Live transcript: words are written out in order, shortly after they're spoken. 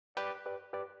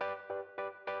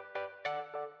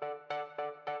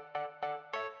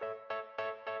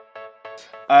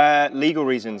Legal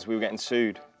reasons, we were getting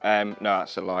sued. No,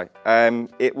 that's a lie.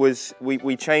 It was,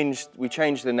 we changed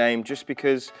the name just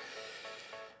because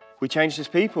we changed as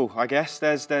people, I guess.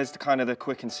 There's the kind of the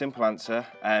quick and simple answer.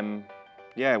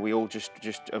 Yeah, we all just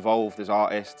evolved as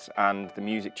artists, and the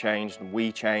music changed, and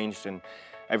we changed, and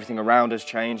everything around us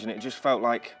changed, and it just felt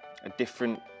like a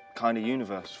different kind of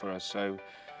universe for us, so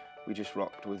we just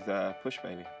rocked with Push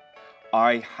Baby.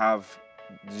 I have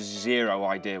zero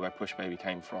idea where Push Baby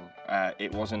came from.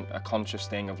 It wasn't a conscious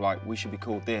thing of like, we should be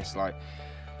called this. Like,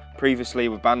 previously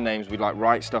with band names, we'd like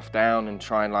write stuff down and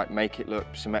try and like make it look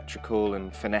symmetrical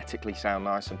and phonetically sound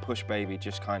nice, and Push Baby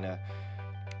just kind of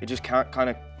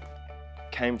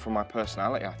came from my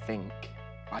personality, I think.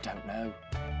 I don't know.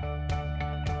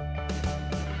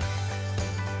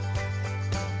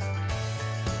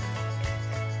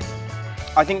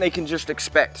 I think they can just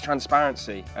expect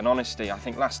transparency and honesty. I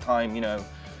think last time, you know,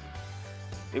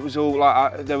 it was all like,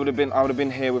 I would have been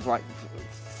here with like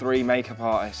 3 makeup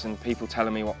artists and people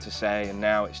telling me what to say, and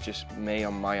now it's just me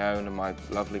on my own and my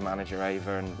lovely manager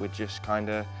Ava, and we're just kind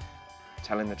of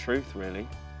telling the truth, really.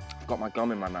 I've got my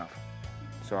gum in my mouth,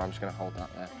 so I'm just going to hold that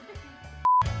there.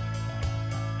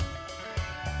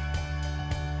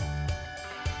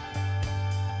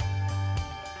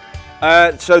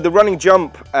 So the running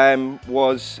jump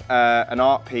was an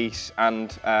art piece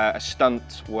and a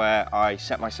stunt where I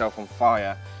set myself on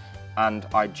fire and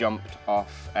I jumped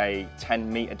off a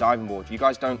 10-metre diving board. You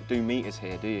guys don't do meters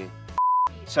here, do you?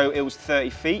 So it was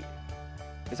 30 feet.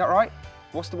 Is that right?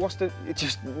 What's the? It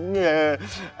just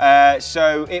yeah.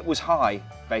 So it was high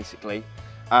basically,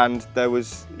 and there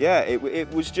was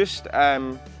it was just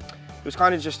it was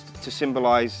kind of just to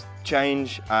symbolise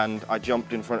change, and I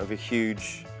jumped in front of a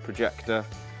huge projector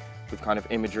with kind of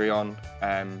imagery on,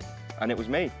 and it was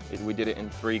me. We did it in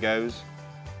 3 goes,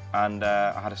 and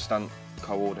I had a stunt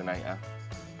coordinator.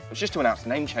 It was just to announce the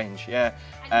name change, yeah.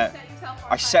 And you set yourself on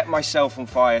fire. I set myself on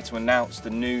fire to announce the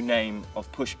new name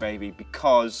of Push Baby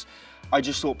because I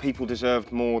just thought people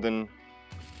deserved more than,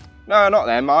 no, not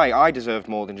them, I deserved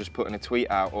more than just putting a tweet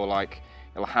out or like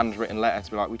a handwritten letter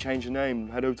to be like, we changed the name,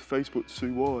 head over to Facebook to see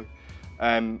why.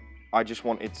 I just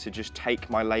wanted to just take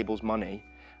my label's money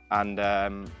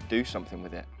and do something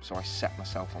with it. So I set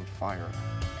myself on fire.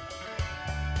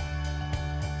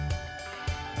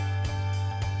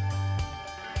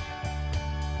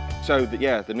 So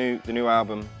the new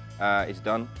album is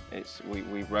done.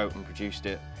 We wrote and produced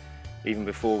it even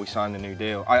before we signed the new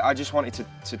deal. I just wanted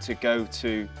to go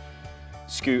to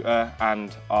Scooter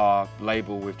and our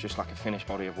label with just like a finished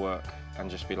body of work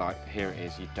and just be like, here it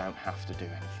is, you don't have to do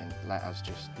anything, let us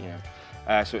just, you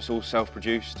know. So it's all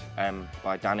self-produced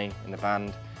by Danny in the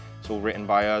band. It's all written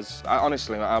by us.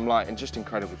 Honestly, I'm like just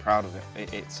incredibly proud of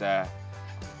it.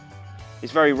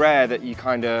 It's very rare that you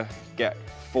kind of get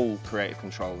full creative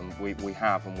control, and we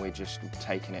have, and we're just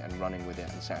taking it and running with it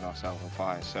and setting ourselves on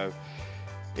fire. So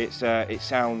it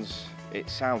sounds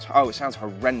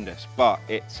horrendous, but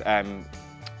it's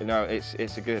you know,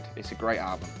 it's a great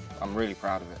album. I'm really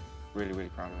proud of it. Really, really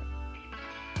proud of it.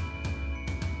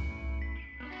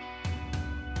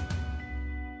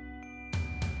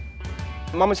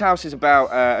 Mama's House is about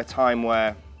a time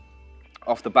where,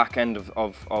 off the back end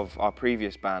of our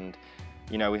previous band,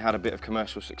 you know, we had a bit of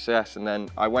commercial success, and then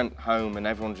I went home and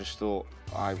everyone just thought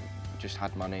I just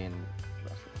had money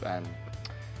and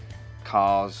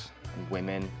cars and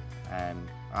women, and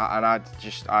I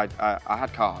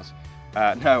had cars.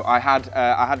 No, I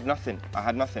had nothing.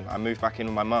 I moved back in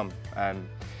with my mum, and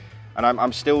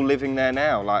I'm still living there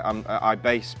now. Like I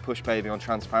base Push Baby on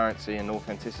transparency and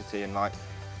authenticity, and like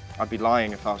I'd be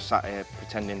lying if I was sat here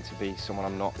pretending to be someone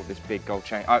I'm not with this big gold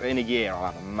chain. In a year, I'll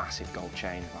have a massive gold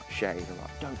chain, like shade, and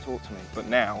like, don't talk to me. But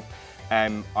now,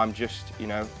 I'm just, you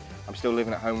know, I'm still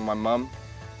living at home with my mum,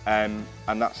 and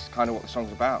that's kind of what the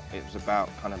song's about. It was about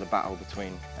kind of the battle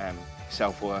between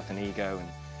self-worth and ego.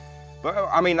 But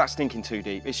I mean, that's thinking too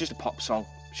deep. It's just a pop song.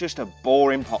 It's just a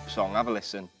boring pop song. Have a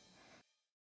listen.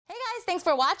 Hey guys, thanks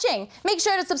for watching. Make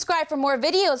sure to subscribe for more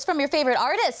videos from your favorite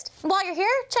artist. And while you're here,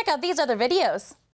 check out these other videos.